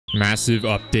Massive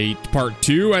update, part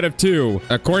 2 out of 2.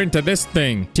 According to this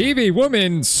thing, TV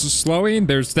woman slowing.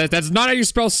 That's not how you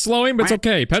spell slowing, but it's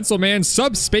okay. Pencil man,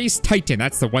 subspace titan.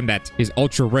 That's the one that is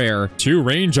ultra rare. 2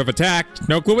 range of attack.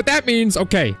 No clue what that means.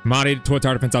 Okay, modded to a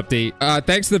tower defense update.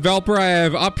 Thanks to the developer, I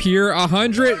have up here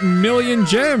 100 million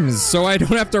gems, so I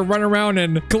don't have to run around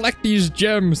and collect these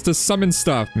gems to summon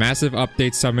stuff. Massive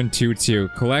update, summon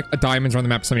 2-2. Collect diamonds on the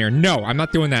map, summon here. No, I'm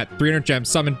not doing that. 300 gems,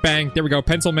 summon, bang. There we go,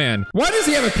 pencil man. Why does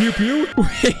he have a pew pew?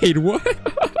 Wait, what?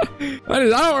 I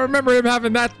don't remember him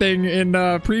having that thing in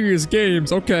previous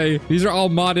games. Okay, these are all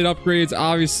modded upgrades,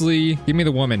 obviously. Give me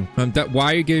the woman.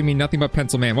 Why are you giving me nothing but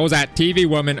pencil man? What was that? TV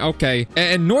woman. Okay.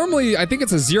 And normally, I think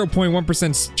it's a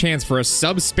 0.1% chance for a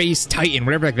subspace titan,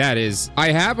 whatever like that is.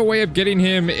 I have a way of getting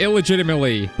him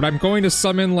illegitimately, but I'm going to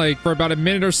summon like for about a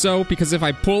minute or so, because if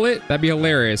I pull it, that'd be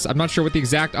hilarious. I'm not sure what the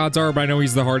exact odds are, but I know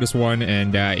he's the hardest one.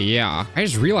 And yeah, I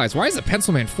just realized, why is the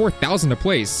pencil man 4,000 to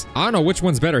place? I don't know which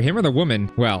one's better, him or the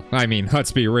woman. Well, I mean,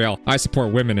 let's be real. I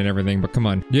support women and everything, but come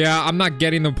on. Yeah, I'm not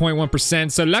getting the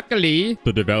 0.1%. So luckily,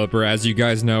 the developer, as you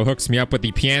guys know, hooks me up with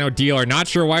the piano dealer. Not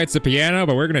sure why it's a piano,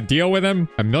 but we're going to deal with him.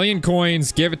 1,000,000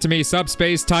 coins. Give it to me.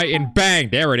 Subspace Titan. Bang.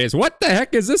 There it is. What the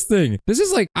heck is this thing? This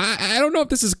is like, I don't know if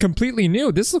this is completely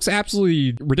new. This looks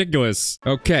absolutely ridiculous.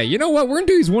 Okay, you know what? We're going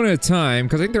to do these one at a time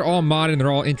because I think they're all modded and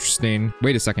they're all interesting.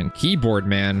 Wait a second. Keyboard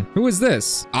man. Who is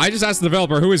this? I just asked the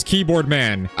developer, who is keyboard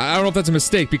man? I don't know if that's a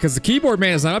mistake because the keyboard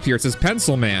man is not up here. It says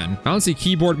pencil man. I don't see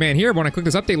keyboard man here, but when I click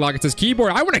this update log, it says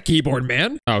keyboard. I want a keyboard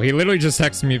man. Oh, he literally just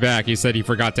texted me back. He said he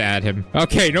forgot to add him.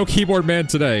 Okay, no keyboard man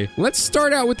today. Let's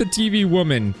start out with the TV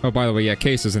woman. Oh, by the way, yeah,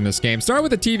 cases in this game. Start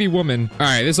with the TV woman. All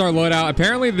right, this is our loadout.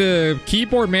 Apparently, the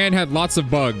keyboard man had lots of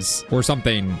bugs or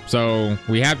something. So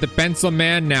we have the pencil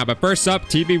man now. But first up,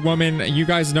 TV woman. You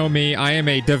guys know me. I am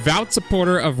a devout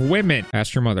supporter of women.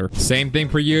 Ask your mother. Same thing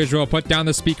per usual. Put down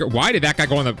the speaker. Why did that guy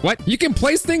go on the... What? You can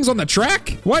place things on the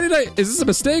track? Why did I... Is this a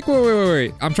mistake?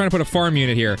 Wait. I'm trying to put a farm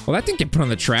unit here. Well, that didn't get put on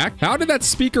the track. How did that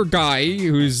speaker guy,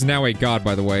 who's now a god,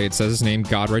 by the way, it says his name,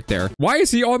 God, right there. Why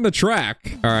is he on the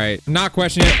track? All right, not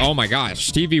questioning it. Oh my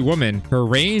gosh, TV woman. Her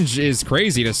range is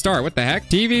crazy to start. What the heck?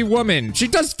 TV woman. She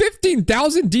does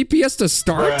 15,000 DPS to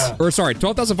start? Or sorry,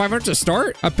 12,500 to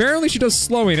start? Apparently she does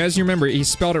slowing. As you remember, he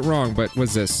spelled it wrong, but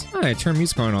what's this? I turn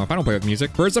music on and off. I don't play with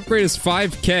music. First upgrade is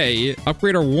 5K.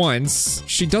 Upgrade her once.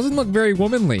 She doesn't look very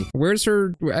womanly. Where's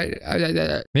her...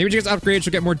 Maybe she gets upgraded,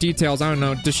 she'll get more details. I don't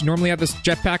know. Does she normally have this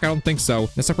jetpack? I don't think so.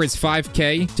 This upgrade's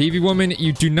 5K. TV woman,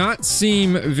 you do not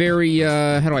seem very,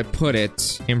 how do I put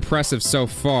it? Impressive so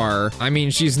far. I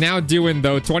mean, she's now doing,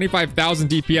 though, 25,000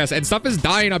 DPS, and stuff is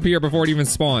dying up here before it even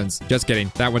spawns. Just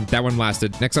kidding. That one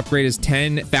lasted. Next upgrade is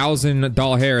 10,000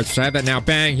 doll hairs, which I have that now.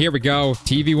 Bang, here we go.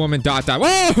 TV woman, dot.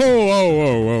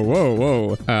 Whoa.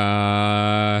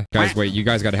 Guys, wait, you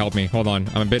guys gotta help me. Hold on.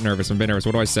 I'm a bit nervous.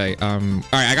 What do I say? All right,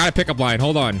 I got a pickup line.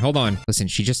 Hold on. Listen,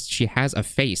 she has a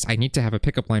face. I need to have a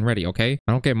pickup line ready, okay?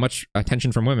 I don't get much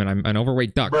attention from women. I'm an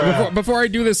overweight duck. Before I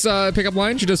do this pickup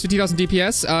line, she does 50,000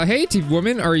 DPS. Hey, TV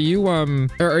woman, are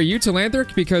you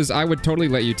philanthropic? Because I would totally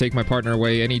let you take my partner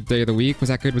away any day of the week. Was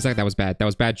that good? That was bad. That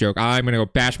was bad joke. I'm gonna go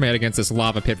bash my head against this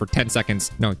lava pit for 10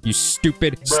 seconds. No, you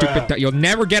stupid. You'll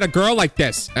never get a girl like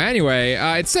this. Anyway,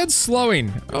 it said slowing.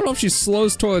 I don't know if she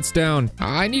slows toilets down.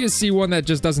 I need to see one that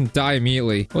just doesn't die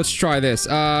immediately. Let's try this.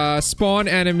 Spawn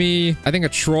enemy. I think a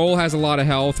troll has a lot of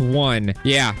health. 1.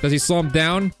 Yeah. Does he slow him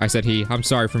down? I said he. I'm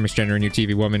sorry for misgendering you,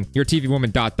 TV woman. You're TV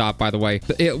woman ... by the way.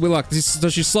 Look,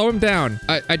 does she slow him down?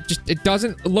 It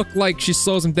doesn't look like she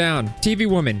slows him down. TV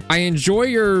woman, I enjoy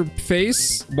your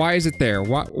face. Why is it there?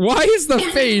 Why is the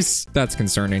face? That's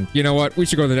concerning. You know what? We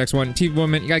should go to the next one. TV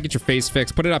woman, you gotta get your face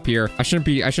fixed. Put it up here.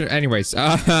 Anyways,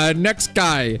 next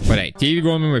guy. But hey, TV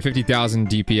woman with 50,000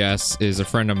 DPS is a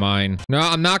friend of mine. No,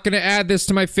 I'm not gonna add this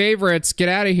to my favorites. Get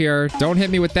out of here. Don't hit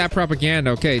me with that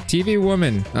propaganda. Okay, TV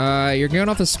woman. You're going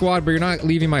off the squad, but you're not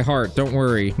leaving my heart. Don't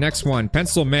worry. Next one,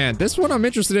 pencil man. This one I'm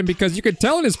interested in because you could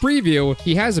tell in his preview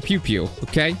he has a pew-pew.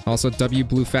 Okay. Also, W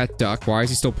blue fat duck. Why is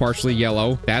he still partially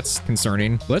yellow? That's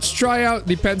concerning. Let's try out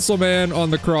the pencil man on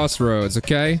the crossroads.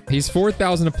 Okay. He's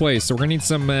 4,000 a place, so we're gonna need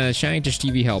some Shiny Dish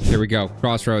TV help. Here we go.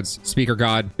 Crossroads. Speaker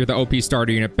god. You're the OP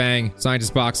starter unit. Bang.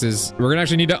 Scientist boxes. We're gonna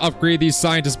actually need to upgrade these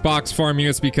scientist box farm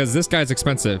units because this guy's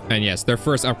expensive. And yes, their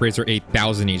first upgrades are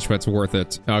 8,000 each, but it's worth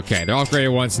it. Okay, they're all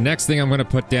upgraded once. Next thing I'm going to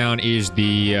put down is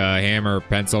the hammer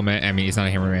pencil man. I mean, he's not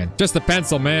a hammer man. Just the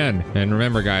pencil man. And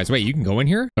remember, guys, wait, you can go in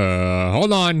here?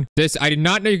 Hold on. I did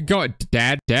not know you could go.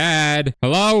 Dad.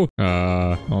 Hello?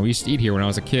 Well, we used to eat here when I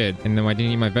was a kid. And then I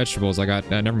didn't eat my vegetables. I got,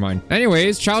 never mind.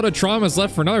 Anyways, childhood traumas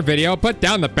left for another video. Put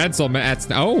down the pencil man.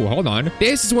 Oh, hold on.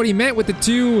 This is what he meant with the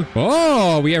two.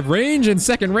 Oh, we have range and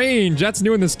second range. That's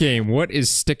new in this game. What is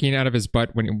sticking out of his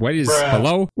butt what is,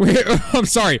 hello? Wait, I'm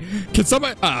sorry. Can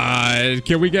someone,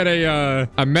 can we get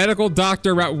a medical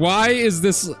doctor? Why is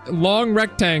this long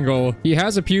rectangle? He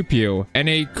has a pew and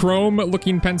a chrome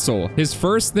looking pencil. His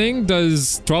first thing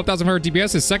does 12,500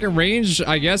 DPS. His second range,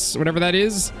 I guess, whatever that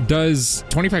is, does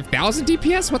 25,000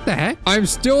 DPS. What the heck? I'm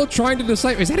still trying to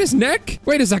decipher. Is that his neck?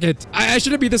 Wait a second. I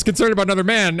shouldn't be this concerned about another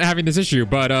man having this issue,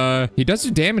 but he does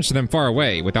do damage to them far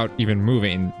away without even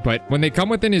moving. But when they come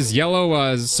within his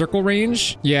yellow circle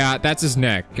range, yeah, that's his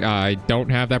neck. I don't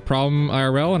have that problem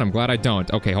IRL, and I'm glad I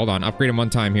don't. Okay, hold on. Upgrade him one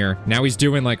time here. Now he's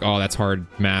doing like, oh, that's hard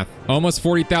math. Almost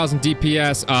 40,000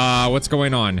 DPS. What's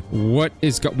going on? What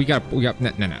is we got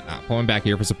no. Pull him back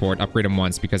here for support. Upgrade him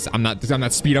once because I'm not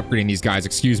speed upgrading these guys.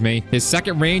 Excuse me. His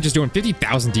second range is doing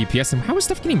 50,000 DPS. And how is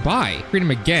stuff getting by? Upgrade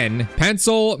him again.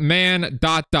 Pencil man ...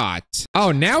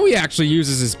 Oh, now he actually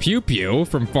uses his pew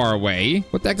from far away.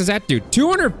 What the heck does that do?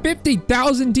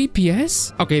 250,000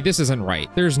 DPS? Okay, this isn't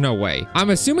right. There's no way. I'm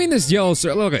assuming this yellow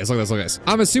circle. Look at this.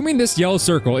 I'm assuming this yellow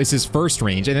circle is his first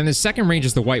range, and then his second range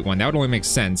is the white one. That would only make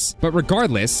sense. But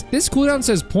regardless, this cooldown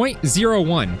says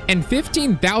 0.01, and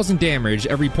 15,000 damage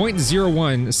every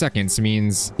 0.01 seconds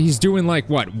means he's doing like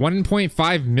what,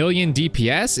 1.5 million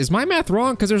DPS? Is my math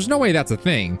wrong? Because there's no way that's a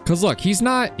thing. Because look, he's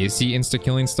not. Is he insta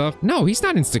killing stuff? No, he's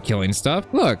not insta killing stuff.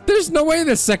 Look, there's no way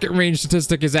the second range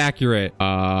statistic is accurate.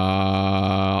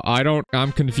 I'm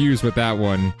confused with that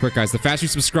one. Quick, guys, the faster you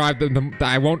subscribe,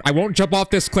 I won't jump off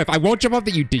this cliff. I won't jump off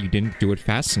that. You didn't do it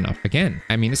fast enough. Again,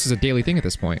 I mean, this is a daily thing at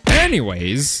this point.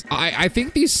 Anyways, I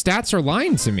think these stats are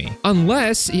lying to me.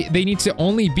 Unless they need to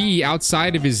only be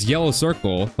outside of his yellow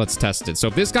circle. Let's test it. So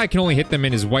if this guy can only hit them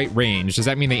in his white range, does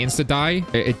that mean they insta-die?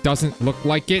 It doesn't look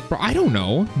like it. Bro, I don't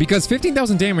know. Because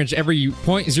 15,000 damage every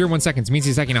 0.01 seconds means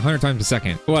he's attacking 100 times a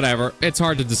second. Whatever. It's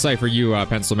hard to decipher you,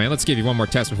 Pencil Man. Let's give you one more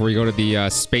test before we go to the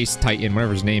Space Titan,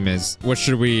 whatever his name is. What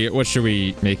should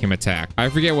we make him attack? I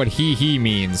forget what he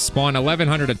means. Spawn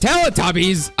 1,100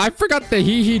 Teletubbies. I forgot the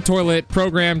he toilet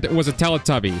programmed was a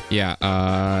Teletubby.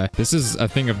 Yeah, this is a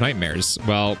thing of nightmares.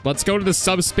 Well, let's go to the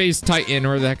Subspace Titan,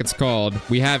 or the heck it's called.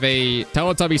 We have a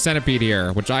Teletubby centipede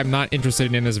here, which I'm not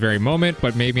interested in this very moment,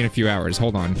 but maybe in a few hours.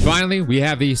 Hold on. Finally, we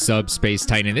have the Subspace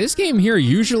Titan. This game here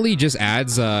usually just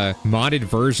adds modded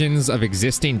versions of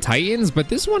existing Titans, but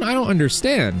this one I don't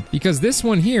understand, because this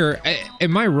one here,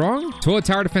 am I wrong? Toilet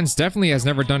Tower Defense definitely has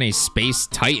never done a Space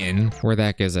Titan. Where the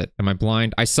heck is it? Am I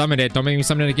blind? I summoned it. Don't make me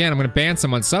summon it again. I'm gonna ban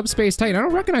someone. Subspace Titan. I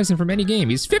don't recognize him from any game.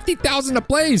 He's 50,000 a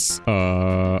place.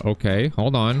 Okay.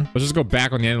 Hold on. Let's just go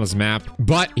back on the endless map.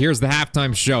 But here's the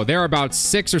halftime show. There are about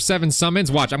 6 or 7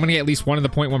 summons. Watch. I'm gonna get at least one of the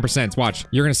 0.1%. Watch.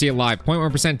 You're gonna see it live.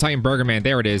 0.1% Titan Burger Man.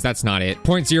 There it is. That's not it.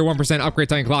 0.01% Upgrade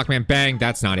Titan Clockman. Bang.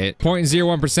 That's not it.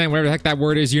 0.01% whatever the heck that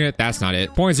word is unit. That's not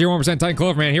it. 0.01% Titan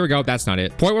Cloverman. Here we go. That's not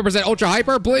it. 0.1% Ultra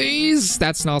Hyper, please.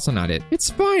 That's also not it. It's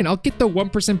fine. I'll get the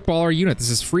 1% baller unit. This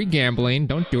is free gambling.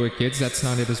 Don't do it, kids. That's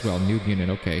not it as well. Noob unit.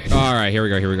 Okay. All right. Here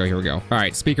we go. All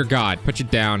right. Speaker God, put you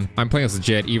down. I'm playing this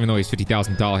legit, even though he's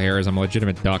 50,000 doll hairs. I'm a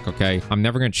legitimate duck. Okay. I'm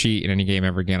never going to cheat in any game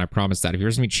ever again. I promise that. If you're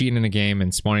just me cheating in a game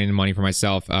and spawning in money for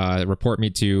myself, report me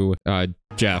to,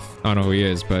 Jeff. I don't know who he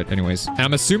is, but anyways. And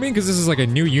I'm assuming because this is like a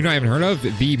new unit I haven't heard of,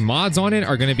 the mods on it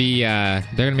are going to be, they're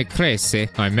going to be crazy.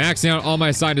 I'm maxing out all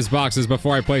my scientist boxes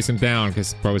before I place him down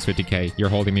because pro is 50k. You're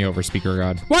holding me over, Speaker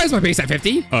God. Why is my base at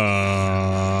 50?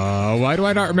 Why do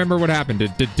I not remember what happened?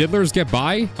 Did diddlers get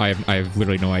by? I have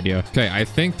literally no idea. Okay, I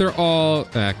think they're all,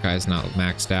 that guy's not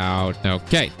maxed out.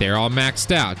 Okay, they're all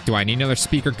maxed out. Do I need another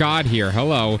Speaker God here?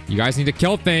 Hello. You guys need to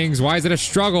kill things. Why is it a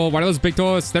struggle? Why are those big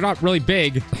toilets? They're not really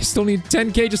big. I still need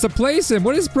 10k just to place him.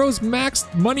 What is bro's max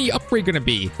money upgrade gonna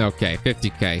be? Okay,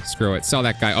 50k. Screw it. Sell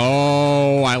that guy.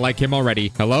 Oh, I like him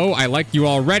already. Hello? I like you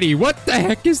already. What the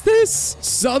heck is this?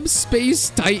 Subspace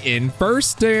Titan.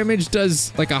 First damage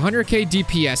does like 100k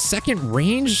DPS. Second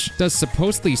range does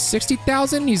supposedly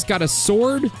 60,000. He's got a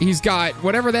sword. He's got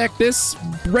whatever the heck this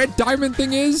red diamond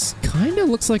thing is. Kind of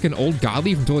looks like an old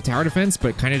godly from Toilet Tower Defense,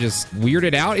 but kind of just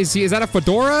weirded out. Is that a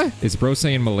fedora? Is bro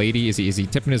saying milady? Is he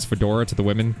tipping his fedora to the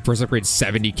women? First upgrade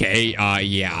 70k.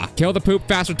 Yeah. Kill the poop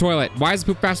faster toilet. Why is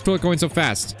the poop faster toilet going so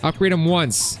fast? Upgrade him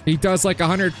once. He does like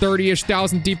 130-ish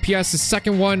thousand DPS. The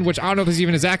second one, which I don't know if this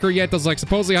even is accurate yet, does like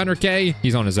supposedly 100k okay?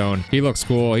 He's on his own. He looks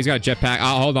cool. He's got a jetpack.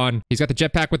 Oh, hold on. He's got the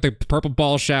jetpack with the purple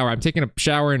ball shower. I'm taking a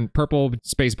shower in purple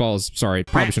space balls. Sorry,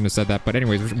 probably shouldn't have said that, but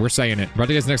anyways, we're saying it. About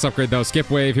to get his next upgrade though. Skip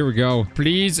wave. Here we go.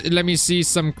 Please let me see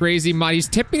some crazy mod. He's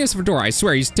tipping us of a door. I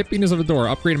swear, he's tipping us of a door.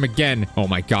 Upgrade him again. Oh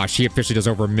my gosh, he officially does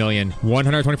over 1,000,000.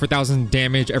 124,000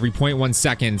 damage every 0.1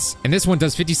 seconds. And this one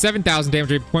does 57,000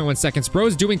 damage every 0.1 seconds.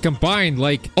 Bro's doing combined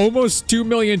like almost 2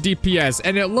 million DPS.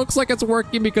 And it looks like it's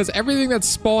working because everything that's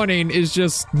spawning is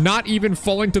just not even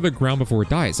falling to the ground before it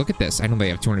dies. Look at this. I know they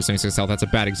have 276 health. That's a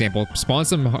bad example. Spawn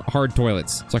some hard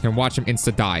toilets so I can watch him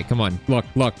insta die. Come on. Look,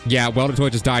 look. Yeah, welded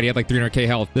toilet just died. He had like 300k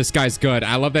health. This guy's good.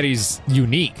 I love that he's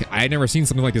unique. I had never seen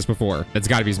something like this before. That's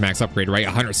got to be his max upgrade, right?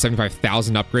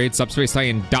 175,000 upgrades. Subspace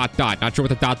Titan ... Not sure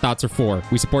what the ... are for.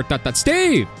 We support ...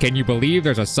 Steve! Can you believe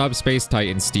there's a Subspace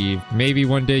Titan, Steve? Maybe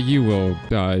one day you will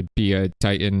be a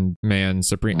Titan man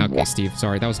supreme. Okay, Steve.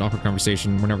 Sorry, that was an awkward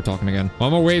conversation. We're never talking again.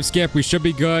 One more wave skip. We should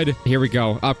be good. Here we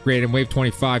go. Upgrade in wave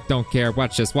 25. Don't care.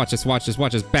 Watch this. Watch this. Watch this.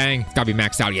 Watch this. Bang. It's gotta be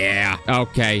maxed out. Yeah.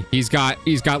 Okay. He's got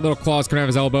little claws coming out of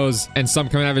his elbows and some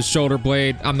coming out of his shoulder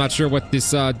blade. I'm not sure what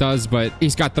this does, but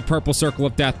he's got the purple circle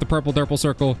of death. The purple durple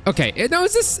circle. Okay. Now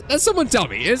is this? Someone tell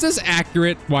me. Is this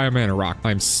accurate? Why am I in a rock?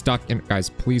 I'm stuck in. Guys,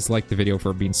 please like the video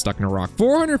for being stuck in a rock.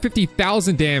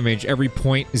 450,000 damage every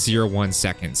 0.01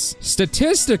 seconds.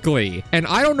 Statistically, and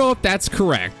I don't know if that's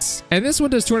correct. And this one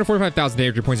does 245,000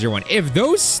 damage every 0.01. If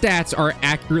those stats are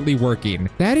accurately working,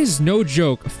 that is no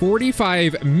joke.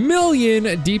 45 million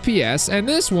DPS, and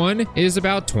this one is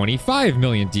about 25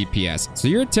 million DPS. So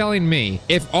you're telling me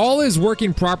if all is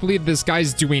working properly, this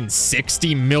guy's doing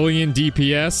 60 million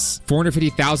DPS,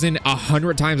 450,000,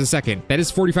 100 times a second. That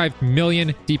is 45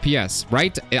 million DPS,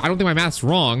 right? I don't think my math's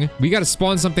wrong. We got to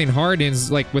spawn something hard in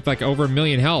with like over 1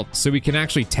 million health so we can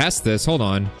actually test this. Hold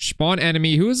on. Spawn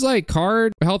enemy who's like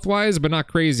hard health wise, but not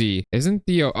crazy. Isn't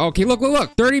the okay?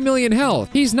 Look, 30 million health.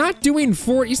 He's not doing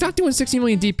 60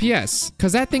 million DPS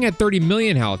because that thing had 30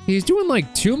 million health. He's doing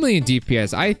like 2 million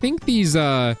DPS. I think these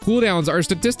cooldowns are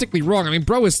statistically wrong. I mean,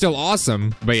 bro is still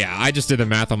awesome, but yeah, I just did the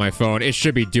math on my phone. It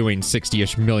should be doing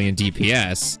 60-ish million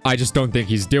DPS. I just don't think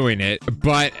he's doing it,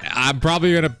 but I'm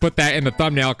probably gonna put that in the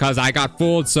thumbnail because I got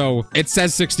fooled. So it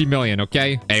says 60 million.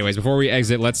 Okay. Anyways, before we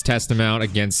exit, let's test him out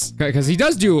against because he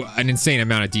does do an insane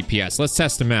amount of DPS. Let's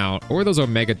test him out. Or those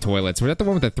Omega toilets? Was that the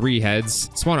one with the 3 heads?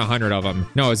 Spawn 100 of them.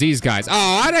 No, it's these guys. Oh,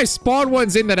 why did I spawn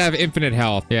ones in that have infinite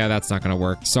health? Yeah, that's not gonna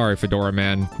work. Sorry, Fedora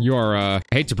man. You are I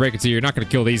hate to break it to you, you're not gonna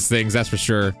kill these things, that's for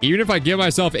sure. Even if I give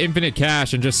myself infinite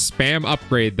cash and just spam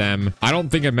upgrade them, I don't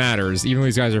think it matters, even though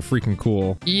these guys are freaking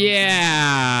cool.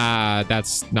 Yeah,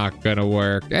 that's not gonna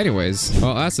work. Anyways,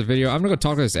 well, that's the video. I'm gonna go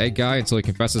talk to this egg guy until he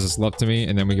confesses his love to me,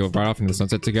 and then we go right off into the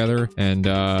sunset together, and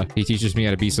he teaches me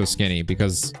how to be so skinny,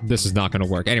 because this is not gonna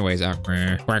work. Anyways,